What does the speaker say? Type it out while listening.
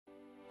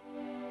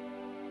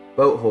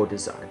Boat hull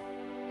design,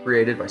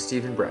 created by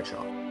Stephen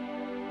Bradshaw.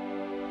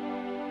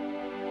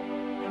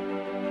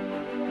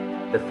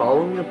 The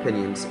following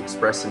opinions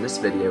expressed in this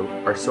video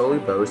are solely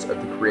those of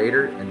the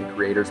creator and the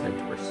creator's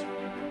mentors.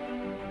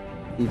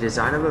 The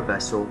design of a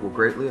vessel will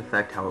greatly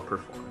affect how it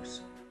performs.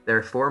 There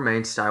are four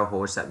main style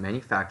hulls that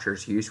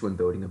manufacturers use when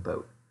building a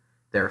boat.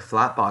 There are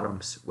flat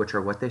bottoms, which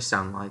are what they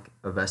sound like,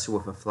 a vessel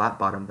with a flat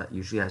bottom that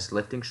usually has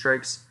lifting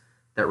strikes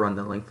that run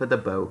the length of the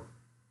boat.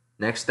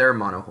 Next, there are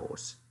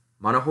monohulls.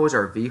 Monohulls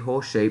are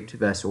V-hull shaped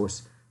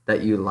vessels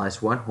that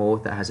utilize one hull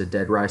that has a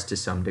dead rise to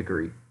some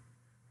degree.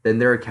 Then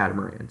there are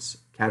catamarans.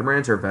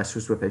 Catamarans are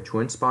vessels with a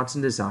twin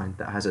sponson design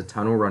that has a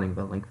tunnel running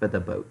the length of the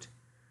boat.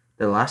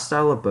 The last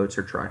style of boats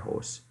are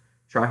tri-hulls.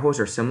 Tri-hulls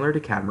are similar to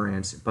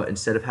catamarans, but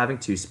instead of having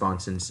two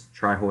sponsons,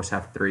 tri-hulls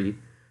have three,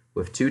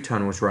 with two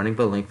tunnels running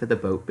the length of the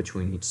boat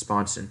between each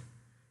sponson.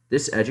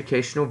 This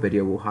educational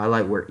video will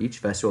highlight where each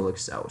vessel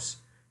excels.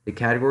 The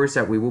categories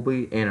that we will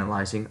be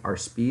analyzing are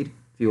speed,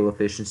 fuel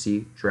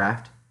efficiency,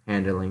 draft,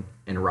 handling,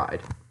 and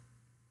ride.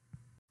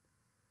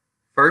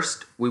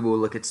 First, we will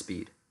look at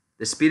speed.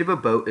 The speed of a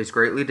boat is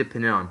greatly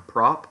dependent on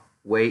prop,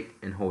 weight,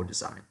 and hull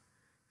design.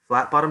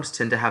 Flat bottoms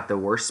tend to have the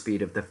worst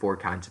speed of the four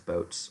kinds of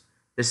boats.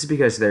 This is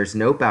because there is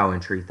no bow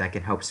entry that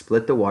can help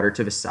split the water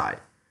to the side.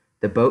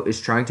 The boat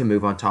is trying to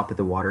move on top of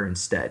the water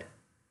instead.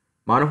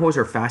 Monohulls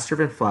are faster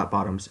than flat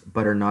bottoms,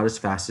 but are not as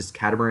fast as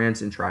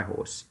catamarans and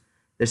tri-hulls.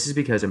 This is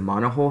because a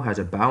monohull has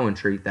a bow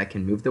entry that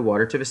can move the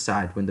water to the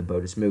side when the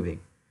boat is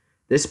moving.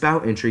 This bow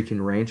entry can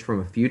range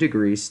from a few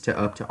degrees to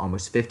up to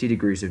almost 50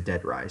 degrees of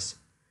dead rise.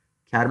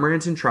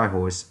 Catamarans and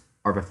tri-hulls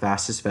are the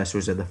fastest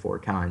vessels of the four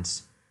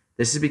kinds.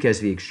 This is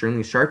because the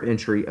extremely sharp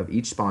entry of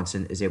each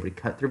sponson is able to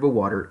cut through the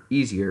water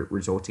easier,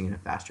 resulting in a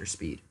faster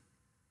speed.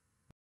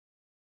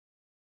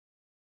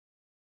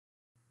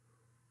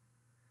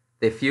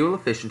 The fuel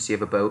efficiency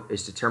of a boat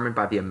is determined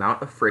by the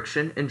amount of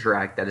friction and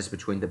drag that is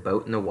between the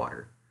boat and the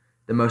water.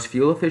 The most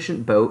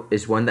fuel-efficient boat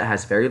is one that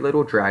has very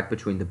little drag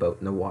between the boat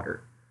and the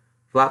water.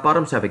 Flat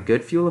bottoms have a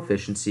good fuel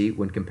efficiency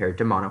when compared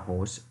to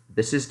monohulls.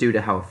 This is due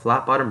to how a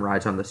flat bottom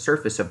rides on the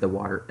surface of the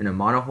water and a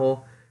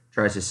monohull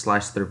tries to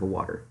slice through the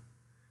water.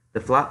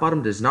 The flat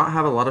bottom does not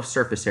have a lot of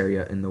surface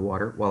area in the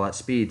water while at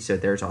speed, so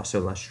there's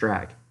also less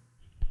drag.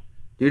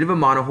 Due to the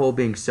monohull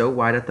being so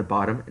wide at the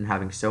bottom and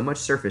having so much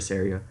surface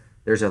area,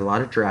 there's a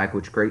lot of drag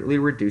which greatly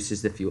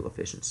reduces the fuel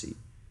efficiency.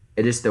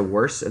 It is the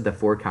worst of the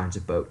four kinds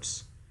of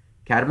boats.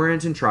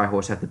 Catamarans and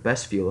tri-hulls have the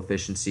best fuel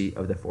efficiency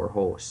of the four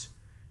hulls.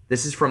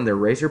 This is from their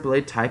razor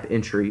blade type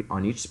entry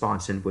on each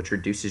sponson, which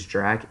reduces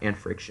drag and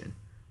friction.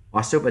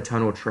 Also, the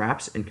tunnel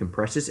traps and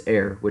compresses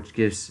air, which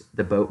gives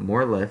the boat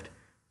more lift,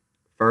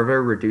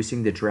 further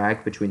reducing the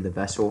drag between the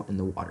vessel and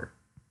the water.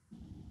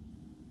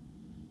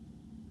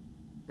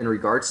 In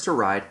regards to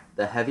ride,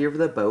 the heavier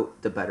the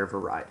boat, the better the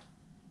ride.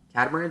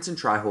 Catamarans and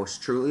tri-hulls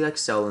truly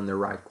excel in their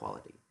ride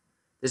quality.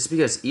 This is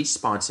because each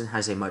sponson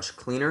has a much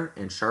cleaner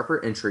and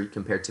sharper entry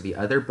compared to the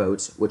other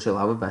boats, which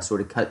allow a vessel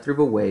to cut through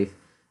a wave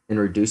and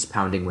reduce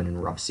pounding when in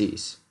rough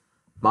seas.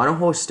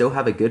 Monohulls still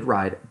have a good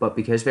ride, but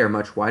because they are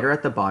much wider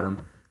at the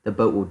bottom, the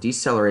boat will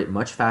decelerate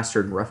much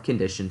faster in rough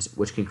conditions,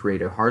 which can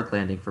create a hard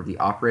landing for the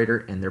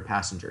operator and their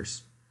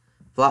passengers.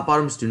 Flat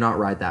bottoms do not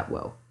ride that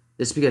well.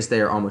 This is because they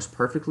are almost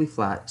perfectly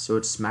flat, so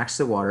it smacks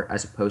the water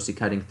as opposed to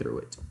cutting through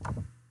it.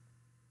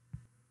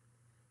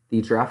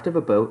 The draft of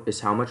a boat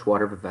is how much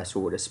water the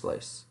vessel will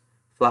displace.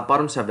 Flat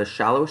bottoms have the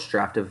shallowest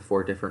draft of the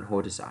four different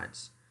hull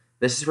designs.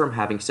 This is from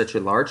having such a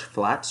large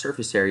flat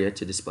surface area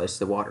to displace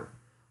the water.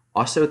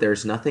 Also, there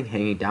is nothing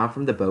hanging down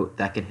from the boat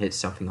that can hit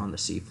something on the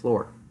sea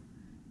floor.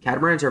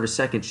 Catamarans are the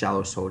second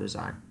shallowest hull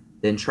design,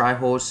 then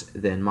tri-hulls,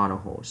 then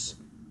monohulls.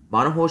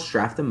 Monohulls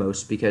draft the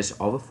most because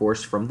all the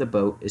force from the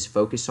boat is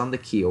focused on the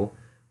keel,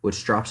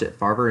 which drops it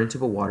farther into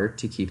the water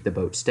to keep the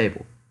boat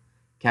stable.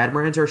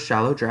 Catamarans are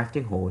shallow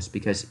drafting hulls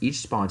because each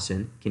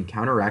sponson can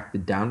counteract the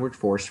downward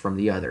force from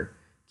the other,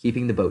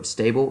 keeping the boat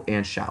stable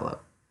and shallow.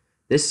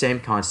 This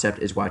same concept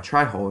is why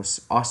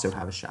tri-hulls also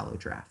have a shallow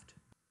draft.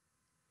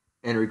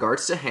 In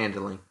regards to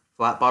handling,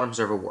 flat bottoms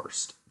are the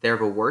worst. They are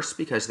the worst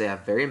because they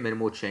have very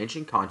minimal change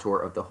in contour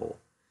of the hull.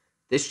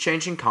 This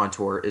change in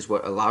contour is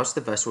what allows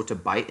the vessel to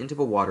bite into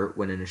the water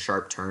when in a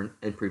sharp turn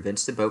and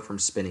prevents the boat from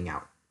spinning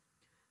out.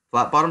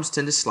 Flat bottoms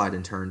tend to slide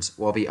in turns,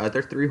 while the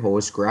other three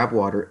hulls grab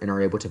water and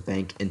are able to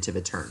bank into the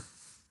turn.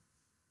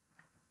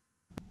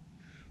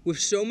 With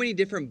so many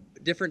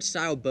different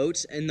style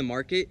boats in the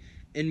market,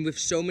 and with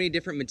so many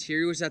different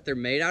materials that they're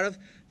made out of,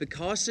 the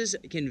costs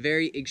can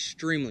vary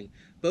extremely.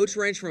 Boats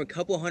range from a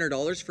couple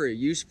 $100s for a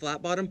used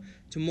flat bottom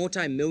to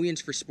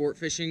multi-millions for sport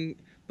fishing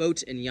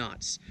boats and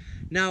yachts.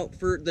 Now,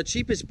 for the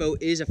cheapest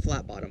boat is a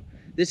flat bottom.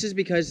 This is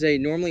because they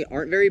normally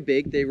aren't very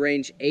big. They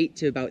range 8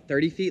 to about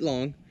 30 feet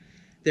long.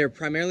 They're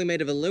primarily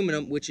made of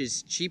aluminum, which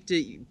is cheap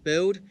to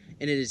build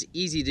and it is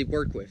easy to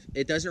work with.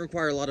 It doesn't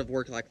require a lot of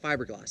work like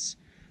fiberglass.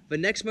 The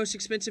next most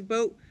expensive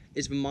boat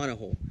is the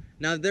monohull.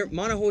 Now,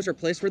 monohulls are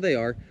placed where they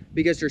are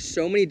because there's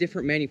so many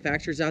different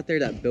manufacturers out there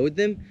that build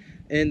them,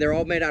 and they're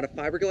all made out of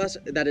fiberglass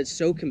that it's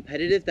so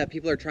competitive that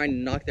people are trying to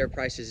knock their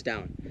prices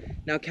down.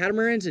 Now,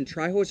 catamarans and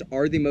tri-hulls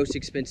are the most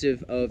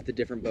expensive of the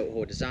different boat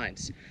hull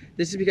designs.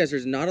 This is because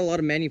there's not a lot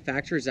of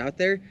manufacturers out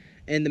there,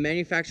 and the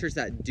manufacturers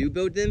that do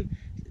build them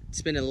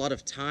spend a lot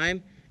of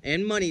time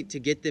and money to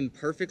get them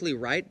perfectly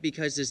right,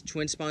 because this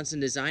twin sponson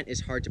design is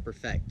hard to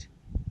perfect.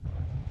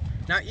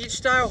 Now, each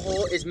style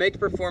hull is made to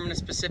perform in a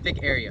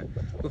specific area.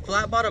 With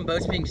flat bottom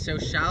boats being so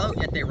shallow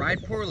yet they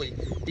ride poorly,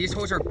 these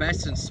hulls are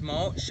best in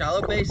small,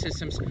 shallow bay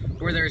systems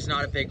where there is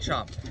not a big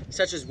chop,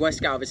 such as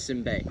West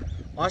Galveston Bay.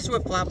 Also,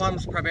 with flat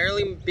bottoms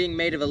primarily being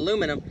made of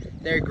aluminum,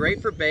 they are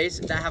great for bays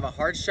that have a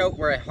hard shell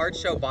where a hard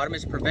shell bottom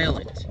is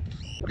prevalent.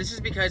 This is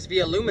because the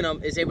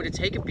aluminum is able to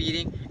take a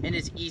beating and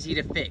is easy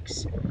to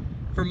fix.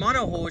 For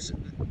monohulls,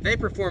 they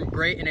perform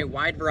great in a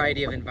wide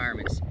variety of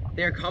environments.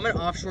 They are common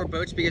offshore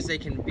boats because they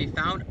can be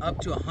found up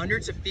to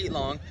hundreds of feet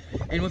long,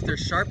 and with their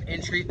sharp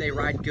entry, they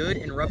ride good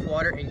in rough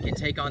water and can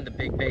take on the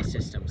big bay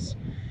systems.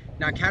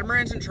 Now,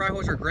 catamarans and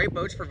tri-hulls are great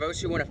boats for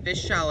those who want to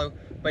fish shallow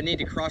but need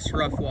to cross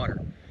rough water.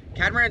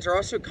 Catamarans are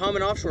also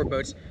common offshore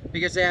boats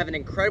because they have an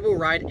incredible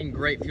ride and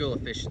great fuel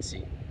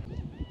efficiency.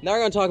 Now we're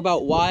going to talk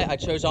about why I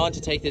chose on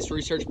to take this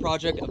research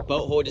project of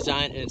boat hull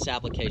design and its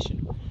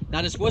application.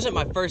 Now, this wasn't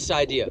my first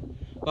idea.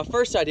 My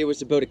first idea was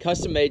to build a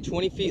custom-made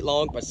 20 feet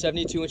long by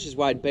 72 inches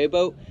wide bay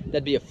boat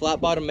that'd be a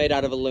flat bottom made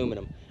out of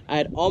aluminum. I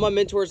had all my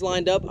mentors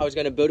lined up. I was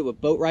going to build it with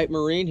Boatwright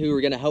Marine, who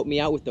were going to help me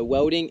out with the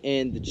welding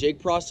and the jig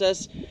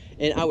process,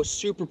 and I was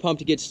super pumped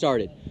to get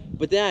started.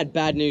 But then I had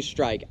bad news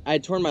strike. I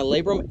had torn my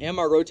labrum and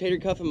my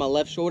rotator cuff in my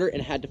left shoulder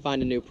and had to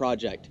find a new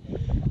project.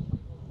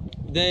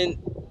 Then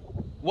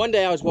one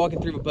day I was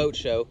walking through a boat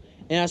show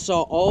and I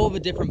saw all the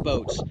different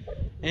boats.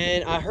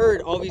 And I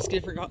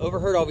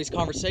overheard all these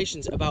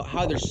conversations about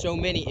how there's so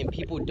many and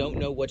people don't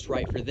know what's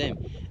right for them.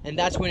 And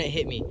that's when it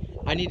hit me.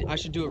 I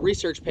should do a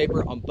research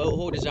paper on boat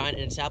hull design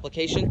and its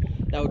application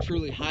that would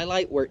truly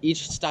highlight where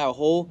each style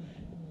hull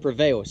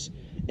prevails.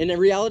 And in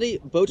reality,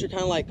 boats are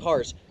kind of like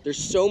cars.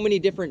 There's so many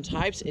different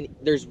types and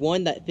there's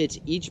one that fits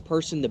each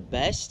person the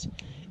best.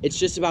 It's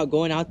just about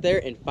going out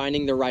there and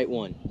finding the right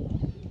one.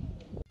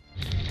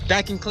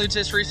 That concludes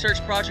this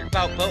research project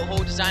about boat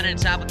hull design and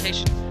its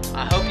application.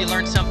 I hope you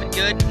learned something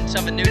good and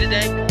something new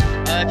today.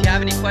 If you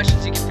have any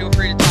questions, you can feel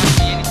free to talk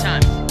to me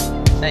anytime.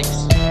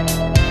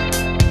 Thanks.